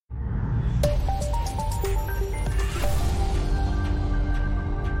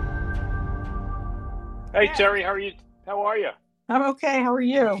Hey Terry, how are you? How are you? I'm okay. How are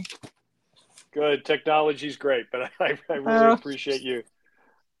you? Good. Technology's great, but I really Uh, appreciate you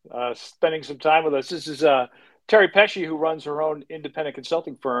spending some time with us. This is Terry Pesce, who runs her own independent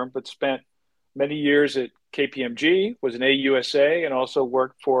consulting firm, but spent many years at KPMG, was an AUSA, and also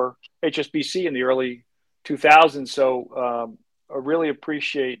worked for HSBC in the early 2000s. So I really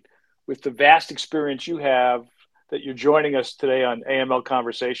appreciate, with the vast experience you have, that you're joining us today on AML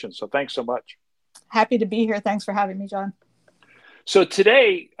Conversations. So thanks so much. Happy to be here. Thanks for having me, John. So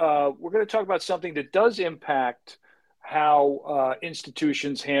today, we're going to talk about something that does impact how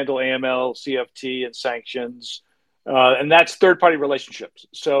institutions handle AML, CFT, and sanctions, and that's third-party relationships.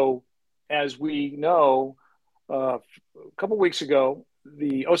 So, as we know, a couple of weeks ago,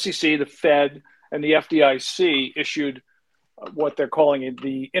 the OCC, the Fed, and the FDIC issued what they're calling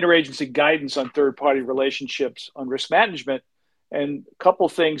the Interagency Guidance on Third-Party Relationships on Risk Management. And a couple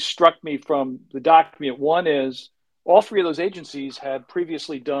of things struck me from the document. One is all three of those agencies had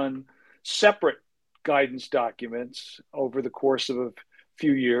previously done separate guidance documents over the course of a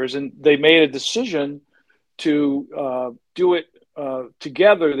few years, and they made a decision to do it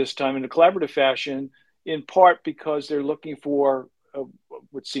together this time in a collaborative fashion, in part because they're looking for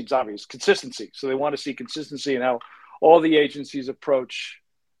what seems obvious consistency. So they want to see consistency in how all the agencies approach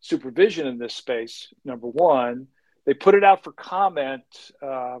supervision in this space. Number one, they put it out for comment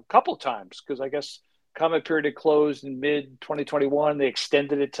a couple of times because I guess comment period had closed in mid 2021. They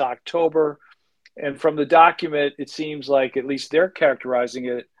extended it to October. And from the document, it seems like at least they're characterizing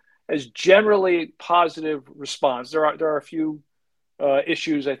it as generally positive response. There are a few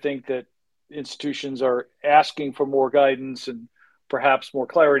issues I think that institutions are asking for more guidance and perhaps more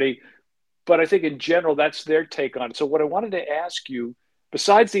clarity. But I think in general, that's their take on it. So what I wanted to ask you,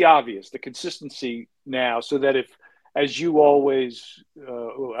 besides the obvious, the consistency now, so that if, as you always,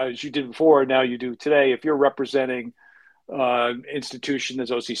 as you did before, now you do today, if you're representing institution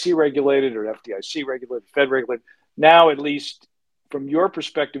that's OCC regulated or FDIC regulated, Fed regulated, now at least from your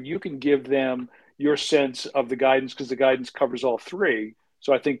perspective, you can give them your sense of the guidance because the guidance covers all three.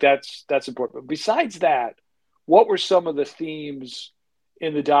 So I think that's important. But besides that, what were some of the themes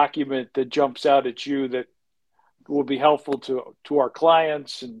in the document that jumps out at you that will be helpful to our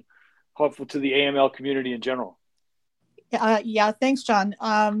clients and helpful to the AML community in general? Yeah, thanks, John.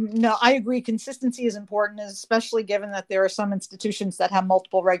 No, I agree. Consistency is important, especially given that there are some institutions that have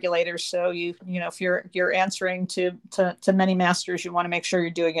multiple regulators. So if you're answering to many masters, you want to make sure you're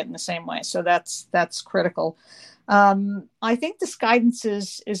doing it in the same way. So that's critical. I think this guidance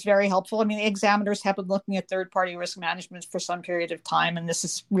is very helpful. I mean, the examiners have been looking at third-party risk management for some period of time, and this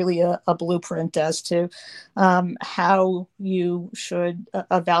is really a blueprint as to how you should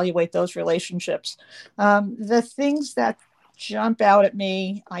evaluate those relationships. The things that jump out at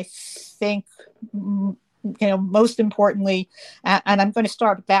me, I think, most importantly, and I'm going to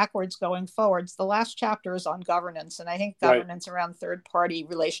start backwards going forwards. The last chapter is on governance, and I think Right. governance around third-party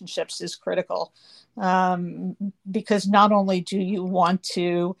relationships is critical, because not only do you want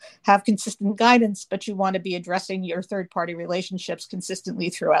to have consistent guidance, but you want to be addressing your third-party relationships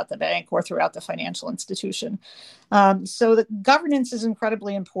consistently throughout the bank or throughout the financial institution. So the governance is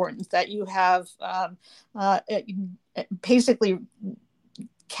incredibly important, that you have basically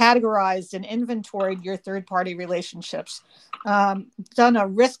categorized and inventoried your third-party relationships, done a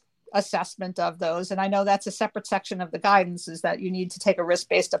risk assessment of those. And I know that's a separate section of the guidance, is that you need to take a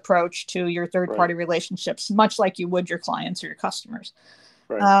risk-based approach to your Right. third-party relationships, much like you would your clients or your customers.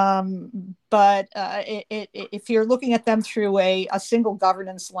 Right. But if you're looking at them through a single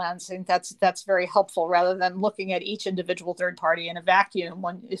governance lens, I think that's very helpful, rather than looking at each individual third party in a vacuum.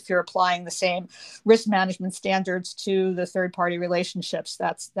 If you're applying the same risk management standards to the third party relationships,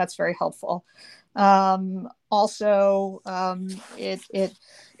 that's very helpful. Also,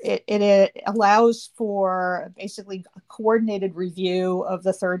 it allows for basically a coordinated review of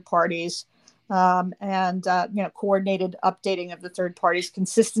the third parties, and coordinated updating of the third parties,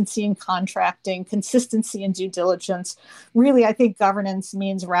 consistency in contracting, consistency in due diligence. Really, I think governance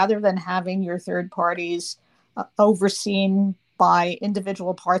means, rather than having your third parties overseen by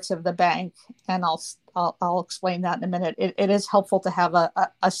individual parts of the bank, and I'll explain that in a minute. It is helpful to have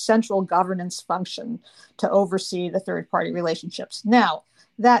a central governance function to oversee the third party relationships. Now,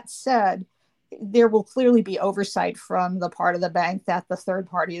 that said, there will clearly be oversight from the part of the bank that the third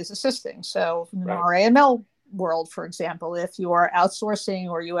party is assisting. So Right. our AML world, for example, if you are outsourcing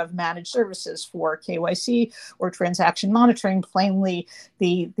or you have managed services for KYC or transaction monitoring, plainly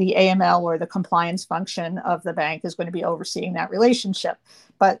the AML or the compliance function of the bank is going to be overseeing that relationship.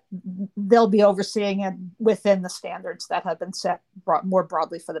 But they'll be overseeing it within the standards that have been set more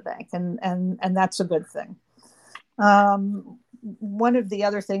broadly for the bank. And that's a good thing. One of the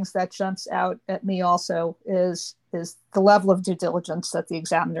other things that jumps out at me also is the level of due diligence that the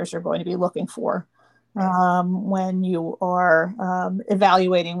examiners are going to be looking for when you are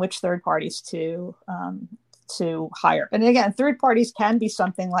evaluating which third parties to hire. And again, third parties can be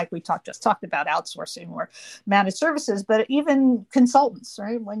something like we just talked about, outsourcing or managed services, but even consultants,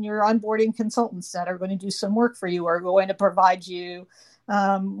 right? When you're onboarding consultants that are going to do some work for you or are going to provide you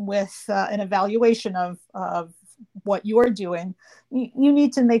with an evaluation of what you're doing, you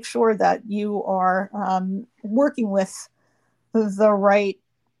need to make sure that you are working with the right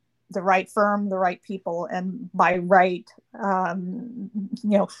firm, the right people, and by right,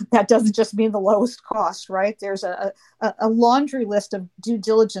 that doesn't just mean the lowest cost, right? There's a laundry list of due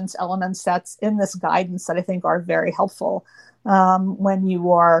diligence elements that's in this guidance that I think are very helpful when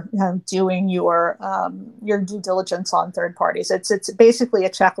you are doing your due diligence on third parties. It's basically a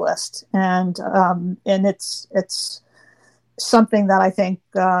checklist, and it's something that I think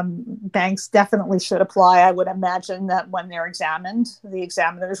banks definitely should apply. I would imagine that when they're examined, the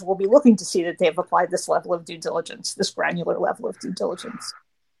examiners will be looking to see that they've applied this level of due diligence, this granular level of due diligence.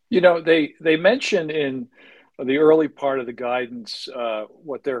 They mention in the early part of the guidance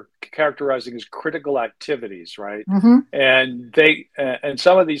what they're characterizing as critical activities, right? Mm-hmm. And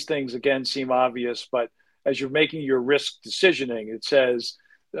some of these things again seem obvious, but as you're making your risk decisioning, it says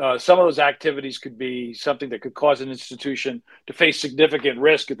some of those activities could be something that could cause an institution to face significant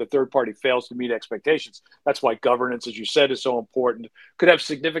risk if the third party fails to meet expectations. That's why governance, as you said, is so important. Could have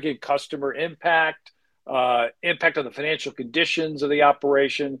significant customer impact, impact on the financial conditions of the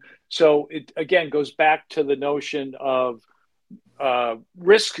operation. So it, again, goes back to the notion of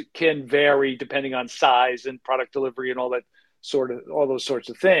risk can vary depending on size and product delivery and all those sorts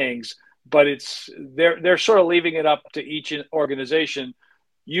of things. But they're sort of leaving it up to each organization.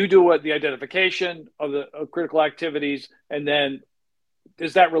 You do the identification of the critical activities, and then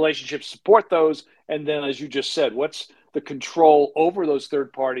does that relationship support those? And then, as you just said, what's the control over those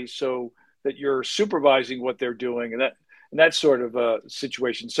third parties so that you're supervising what they're doing, and that sort of a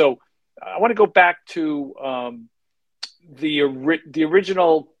situation. So I want to go back to the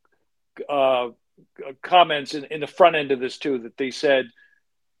original comments in the front end of this too, that they said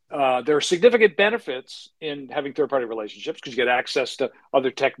there are significant benefits in having third-party relationships because you get access to other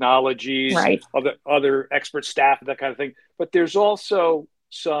technologies, right, other expert staff, and that kind of thing. But there's also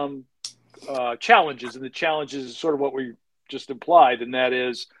some challenges, and the challenges is sort of what we just implied, and that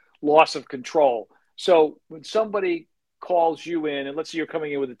is loss of control. So when somebody calls you in, and let's say you're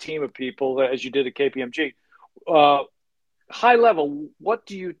coming in with a team of people, as you did at KPMG, high level, what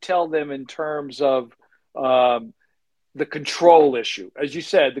do you tell them in terms of the control issue? As you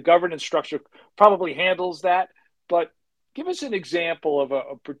said, the governance structure probably handles that, but give us an example of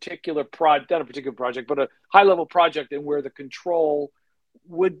a particular not a particular project, but a high-level project in where the control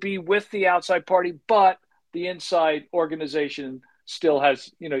would be with the outside party, but the inside organization still has,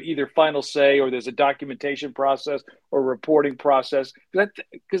 either final say, or there's a documentation process or reporting process.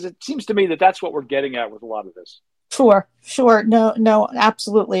 Because it seems to me that that's what we're getting at with a lot of this. Sure. No,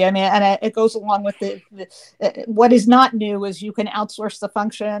 absolutely. I mean, and it goes along with what is not new is you can outsource the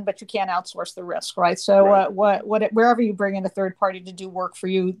function, but you can't outsource the risk, right? So right. Wherever you bring in a third party to do work for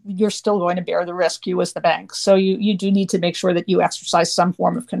you, you're still going to bear the risk, you as the bank. So you do need to make sure that you exercise some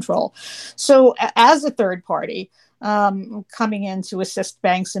form of control. So as a third party, coming in to assist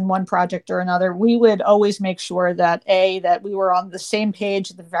banks in one project or another, we would always make sure that we were on the same page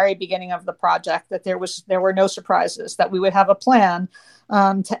at the very beginning of the project, that there were no surprises, that we would have a plan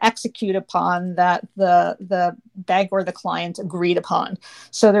to execute upon that the bank or the client agreed upon.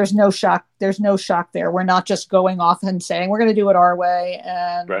 So there's no shock there. We're not just going off and saying we're going to do it our way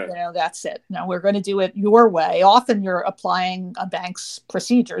and right. That's it. No, we're going to do it your way. Often you're applying a bank's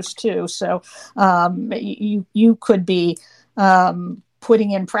procedures too. So you could be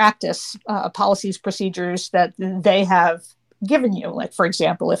putting in practice policies, procedures that they have given you. Like, for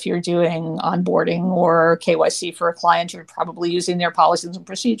example, if you're doing onboarding or KYC for a client, you're probably using their policies and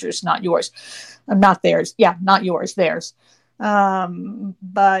procedures, not yours. Not theirs. Yeah, not yours, theirs.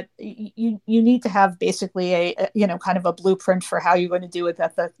 But you need to have basically a kind of a blueprint for how you're going to do it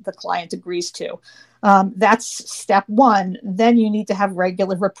that the client agrees to. That's step one. Then you need to have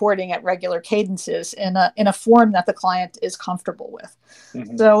regular reporting at regular cadences in a form that the client is comfortable with.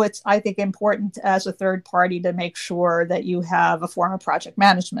 Mm-hmm. So it's, I think, important as a third party to make sure that you have a form of project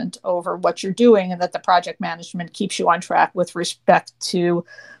management over what you're doing, and that the project management keeps you on track with respect to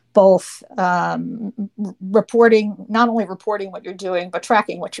both reporting, not only reporting what you're doing, but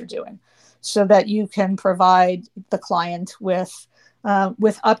tracking what you're doing, so that you can provide the client with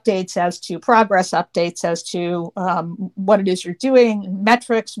updates as to progress, updates as to what it is you're doing,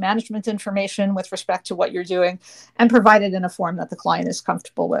 metrics, management information with respect to what you're doing, and provide it in a form that the client is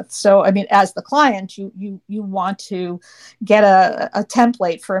comfortable with. So, I mean, as the client, you want to get a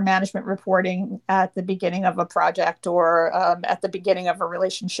template for management reporting at the beginning of a project or at the beginning of a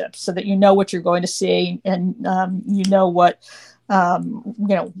relationship, so that you know what you're going to see, and you know what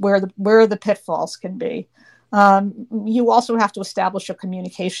where the pitfalls can be. You also have to establish a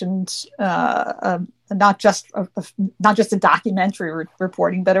communications, not just a documentary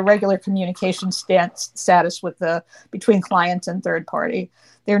reporting, but a regular communication status between client and third party.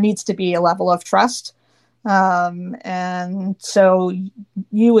 There needs to be a level of trust. And so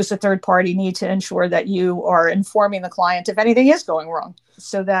you as a third party need to ensure that you are informing the client if anything is going wrong.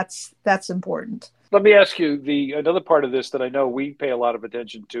 So that's important. Let me ask you another part of this that I know we pay a lot of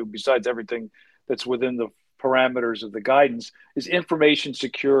attention to, besides everything that's within the parameters of the guidance, is information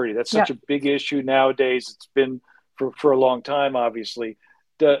security. That's such a big issue nowadays. It's been for a long time, obviously.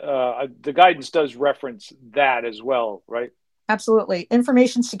 The guidance does reference that as well, right? Absolutely.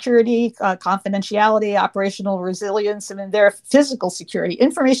 Information security, confidentiality, operational resilience, and their physical security.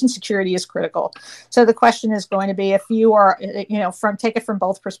 Information security is critical. So the question is going to be, if you are, take it from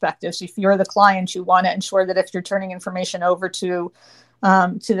both perspectives. If you're the client, you want to ensure that if you're turning information over to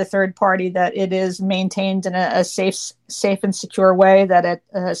the third party, that it is maintained in a safe and secure way, that it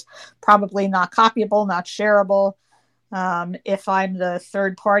is probably not copyable, not shareable. If I'm the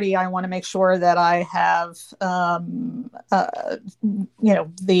third party, I want to make sure that I have,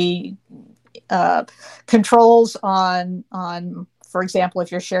 the controls on, for example,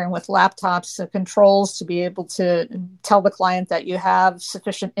 if you're sharing with laptops, the controls to be able to tell the client that you have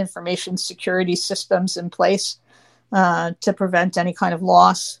sufficient information security systems in place to prevent any kind of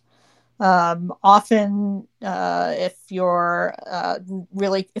loss. Often, if you're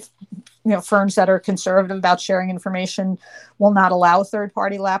firms that are conservative about sharing information will not allow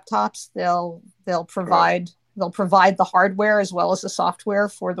third-party laptops. They'll provide the hardware as well as the software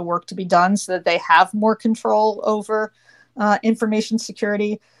for the work to be done, so that they have more control over information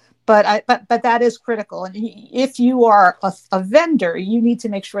security. But that is critical. And if you are a vendor, you need to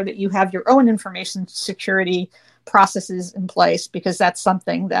make sure that you have your own information security processes in place, because that's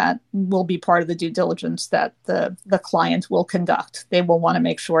something that will be part of the due diligence that the client will conduct. They will want to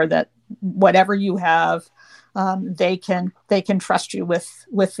make sure that whatever you have, they can trust you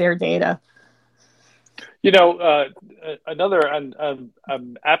with their data. I'm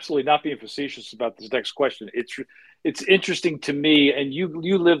absolutely not being facetious about this next question. It's interesting to me, and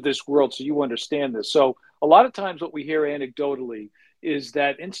you live this world, so you understand this. So a lot of times what we hear anecdotally is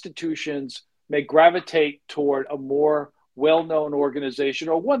that institutions may gravitate toward a more well-known organization,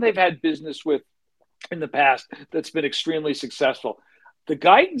 or one they've had business with in the past that's been extremely successful. The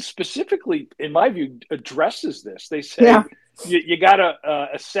guidance specifically, in my view, addresses this. They say you got to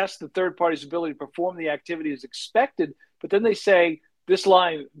assess the third party's ability to perform the activity as expected, but then they say, this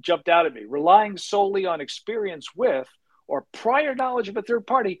line jumped out at me: relying solely on experience with or prior knowledge of a third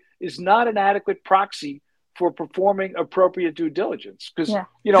party is not an adequate proxy for performing appropriate due diligence. Because,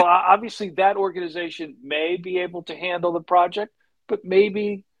 obviously that organization may be able to handle the project, but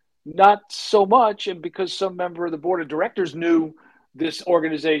maybe not so much. And because some member of the board of directors knew this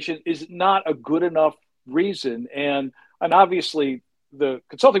organization is not a good enough reason. And obviously the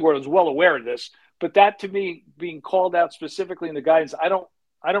consulting world is well aware of this, but that, to me, being called out specifically in the guidance, I don't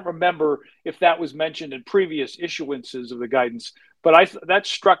remember if that was mentioned in previous issuances of the guidance, but that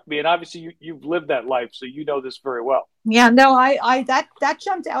struck me. And obviously you've lived that life, so you know this very well. Yeah, no, that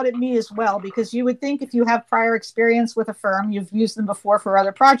jumped out at me as well, because you would think if you have prior experience with a firm, you've used them before for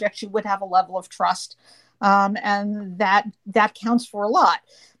other projects, you would have a level of trust. And that counts for a lot.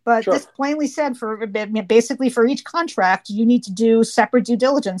 But This plainly said, basically for each contract, you need to do separate due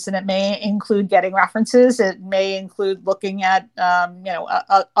diligence, and it may include getting references. It may include looking at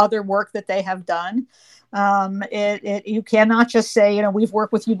other work that they have done. You cannot just say, we've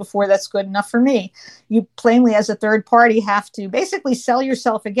worked with you before, that's good enough for me. You plainly, as a third party, have to basically sell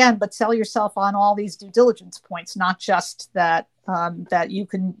yourself again, but sell yourself on all these due diligence points, not just that you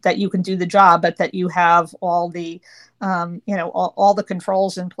can do the job, but that you have all the all the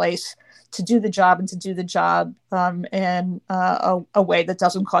controls in place to do the job and to do the job in a way that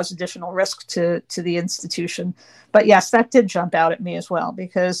doesn't cause additional risk to the institution. But yes, that did jump out at me as well,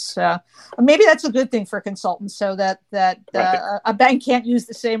 because maybe that's a good thing for consultants, so that Right. a bank can't use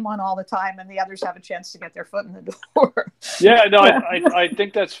the same one all the time and the others have a chance to get their foot in the door. Yeah, no, I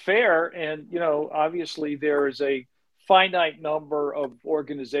think that's fair. And, obviously there is a finite number of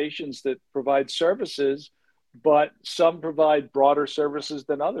organizations that provide services, but some provide broader services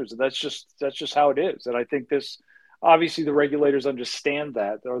than others. And that's just how it is. And I think obviously the regulators understand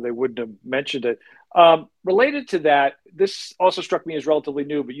that, or they wouldn't have mentioned it. Related to that, this also struck me as relatively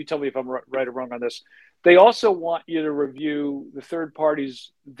new, but you tell me if I'm right or wrong on this. They also want you to review the third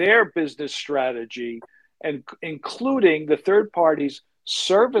parties, their business strategy, and including the third parties'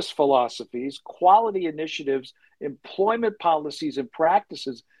 service philosophies, quality initiatives, employment policies and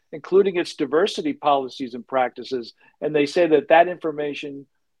practices, including its diversity policies and practices. And they say that information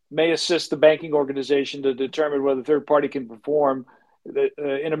may assist the banking organization to determine whether the third party can perform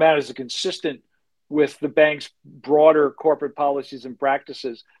in a manner that's consistent with the bank's broader corporate policies and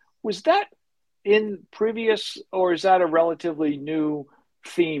practices. Was that in previous, or is that a relatively new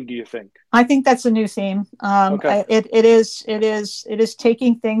theme, do you think? I think that's a new theme. Okay. It is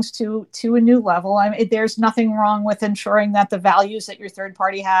taking things to a new level. There's nothing wrong with ensuring that the values that your third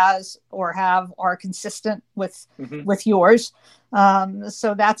party has or have are consistent with yours.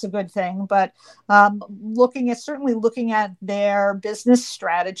 So that's a good thing. But certainly looking at their business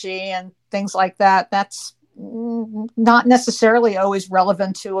strategy and things like that, that's not necessarily always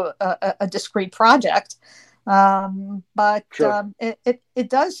relevant to a discrete project. But Sure. it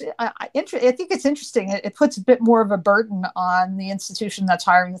does. I think it's interesting. It puts a bit more of a burden on the institution that's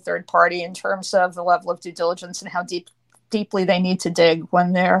hiring the third party in terms of the level of due diligence and how deeply they need to dig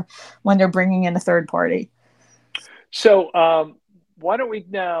when they're bringing in a third party. So why don't we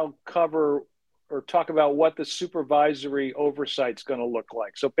now cover or talk about what the supervisory oversight is going to look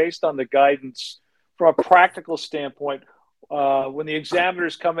like? So based on the guidance, from a practical standpoint, when the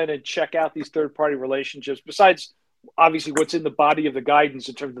examiners come in and check out these third-party relationships, besides obviously what's in the body of the guidance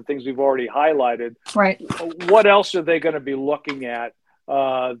in terms of things we've already highlighted, right? What else are they going to be looking at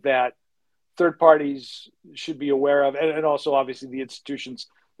that third parties should be aware of, and also obviously the institutions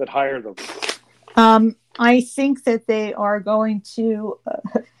that hire them? I think that they are going to.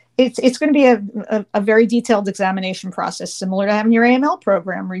 It's going to be a very detailed examination process, similar to having your AML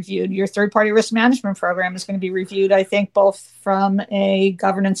program reviewed. Your third-party risk management program is going to be reviewed, I think, both from a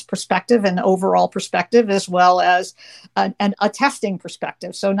governance perspective and overall perspective, as well as a testing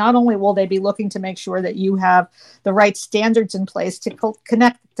perspective. So not only will they be looking to make sure that you have the right standards in place to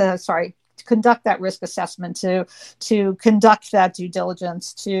conduct that risk assessment, to conduct that due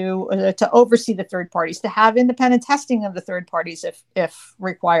diligence, to oversee the third parties, to have independent testing of the third parties if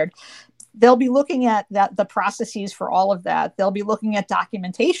required. They'll be looking at the processes for all of that. They'll be looking at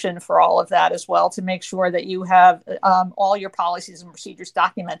documentation for all of that as well, to make sure that you have all your policies and procedures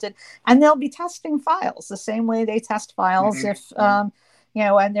documented. And they'll be testing files the same way they test files if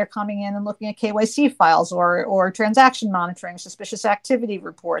and they're coming in and looking at KYC files or transaction monitoring, suspicious activity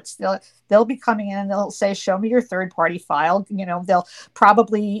reports. They'll be coming in and they'll say, show me your third party file. They'll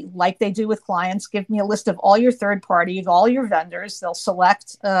probably, like they do with clients, give me a list of all your third parties, all your vendors. They'll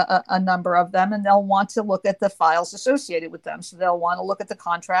select a number of them, and they'll want to look at the files associated with them. So they'll want to look at the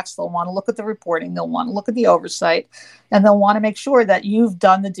contracts. They'll want to look at the reporting. They'll want to look at the oversight, and they'll want to make sure that you've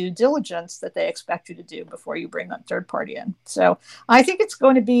done the due diligence that they expect you to do before you bring that third party in. So I think it's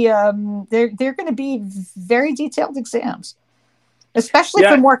going to be they're going to be very detailed exams, especially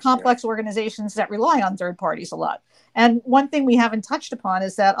for more complex organizations that rely on third parties a lot. And one thing we haven't touched upon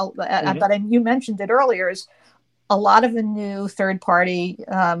is that, but you mentioned it earlier, is a lot of the new third party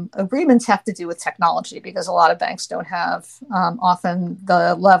agreements have to do with technology, because a lot of banks don't have often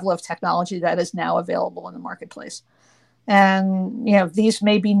the level of technology that is now available in the marketplace. And, these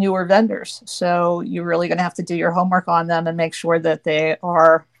may be newer vendors. So you're really going to have to do your homework on them and make sure that they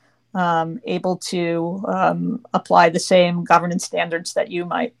are able to apply the same governance standards that you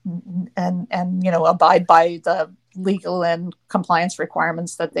might, and abide by the legal and compliance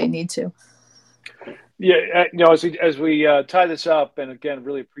requirements that they need to. Yeah, as we tie this up, and again,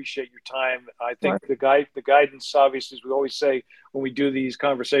 really appreciate your time. I think the guidance, obviously, as we always say when we do these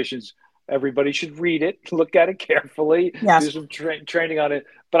conversations, everybody should read it, look at it carefully, yes. do some training on it.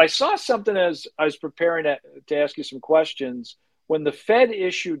 But I saw something as I was preparing to ask you some questions. When the Fed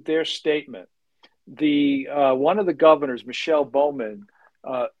issued their statement, one of the governors, Michelle Bowman,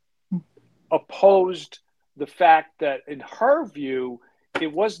 opposed the fact that, in her view,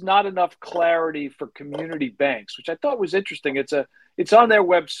 it was not enough clarity for community banks, which I thought was interesting. It's on their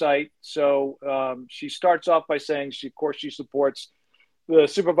website. So she starts off by saying of course she supports the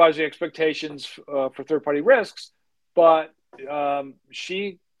supervisory expectations for third-party risks, but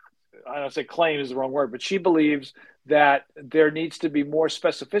she, I don't say claim is the wrong word, but she believes that there needs to be more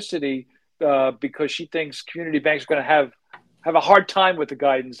specificity because she thinks community banks are going to have a hard time with the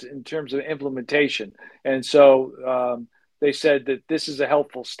guidance in terms of implementation. And so they said that this is a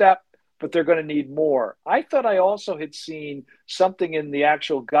helpful step, but they're going to need more. I thought I also had seen something in the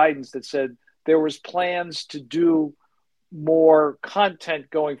actual guidance that said there was plans to do more content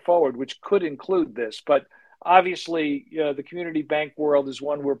going forward, which could include this. But obviously, the community bank world is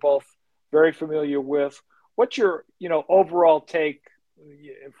one we're both very familiar with. What's your, overall take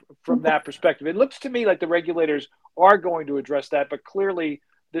from that perspective? It looks to me like the regulators are going to address that, but clearly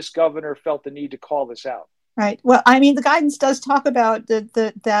this governor felt the need to call this out. Right. Well, I mean, the guidance does talk about that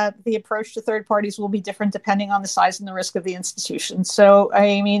the approach to third parties will be different depending on the size and the risk of the institution. So,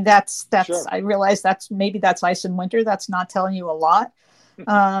 I mean, that's sure. I realize that's ice and winter. That's not telling you a lot.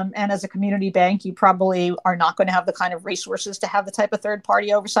 And as a community bank, you probably are not going to have the kind of resources to have the type of third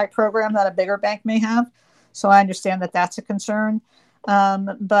party oversight program that a bigger bank may have. So I understand that that's a concern.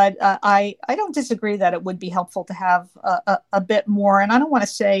 But I don't disagree that it would be helpful to have a bit more, and I don't want to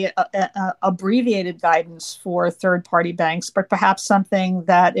say abbreviated guidance for third-party banks, but perhaps something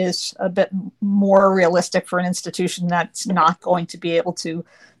that is a bit more realistic for an institution that's not going to be able to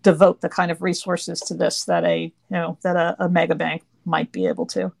devote the kind of resources to this that a mega bank might be able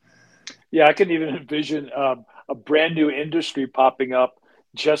to. Yeah, I can even envision a brand new industry popping up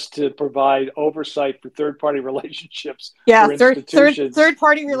just to provide oversight for third-party relationships. Yeah, for institutions.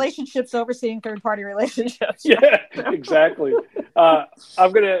 Third-party relationships overseeing third-party relationships. Yeah, exactly.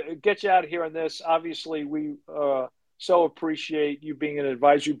 I'm going to get you out of here on this. Obviously, we so appreciate you being an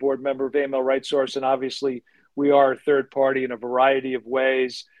advisory board member of AML RightSource, and obviously we are a third party in a variety of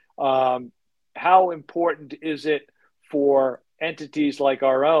ways. How important is it for entities like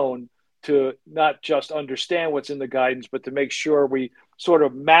our own to not just understand what's in the guidance, but to make sure we sort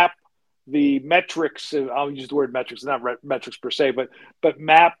of map the metrics? I'll use the word metrics, not metrics per se, but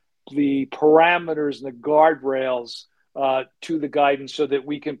map the parameters and the guardrails to the guidance so that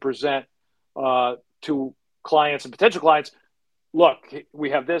we can present to clients and potential clients, look,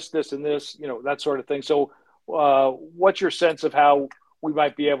 we have this, and this, that sort of thing. So what's your sense of how we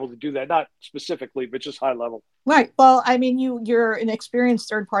might be able to do that? Not specifically, but just high level. Right. Well, I mean, you're an experienced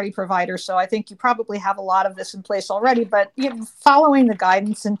third-party provider, so I think you probably have a lot of this in place already. But following the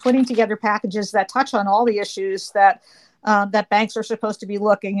guidance and putting together packages that touch on all the issues that banks are supposed to be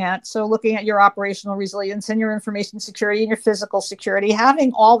looking at. So looking at your operational resilience and your information security and your physical security,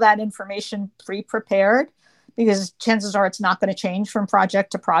 having all that information pre-prepared, because chances are it's not going to change from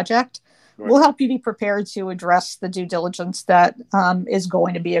project to project. Right. Will help you be prepared to address the due diligence that is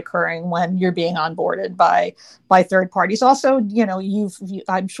going to be occurring when you're being onboarded by third parties. Also,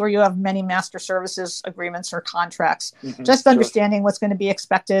 I'm sure you have many master services agreements or contracts. Mm-hmm. Just understanding what's going to be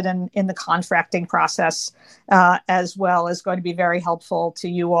expected in the contracting process as well is going to be very helpful to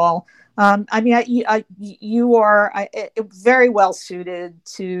you all. You are very well suited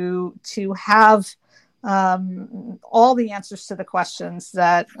to have all the answers to the questions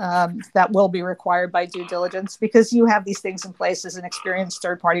that will be required by due diligence, because you have these things in place as an experienced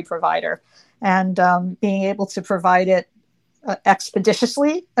third-party provider, and being able to provide it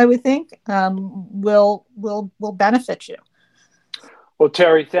expeditiously, I would think, will benefit you. Well,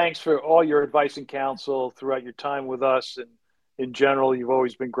 Terry, thanks for all your advice and counsel throughout your time with us, and in general, you've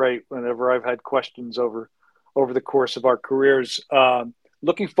always been great whenever I've had questions over the course of our careers.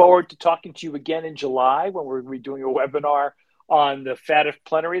 Looking forward to talking to you again in July when we're going to be doing a webinar on the FATF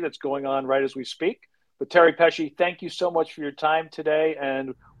plenary that's going on right as we speak. But Terry Pesce, thank you so much for your time today,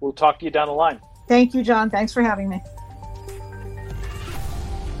 and we'll talk to you down the line. Thank you, John. Thanks for having me.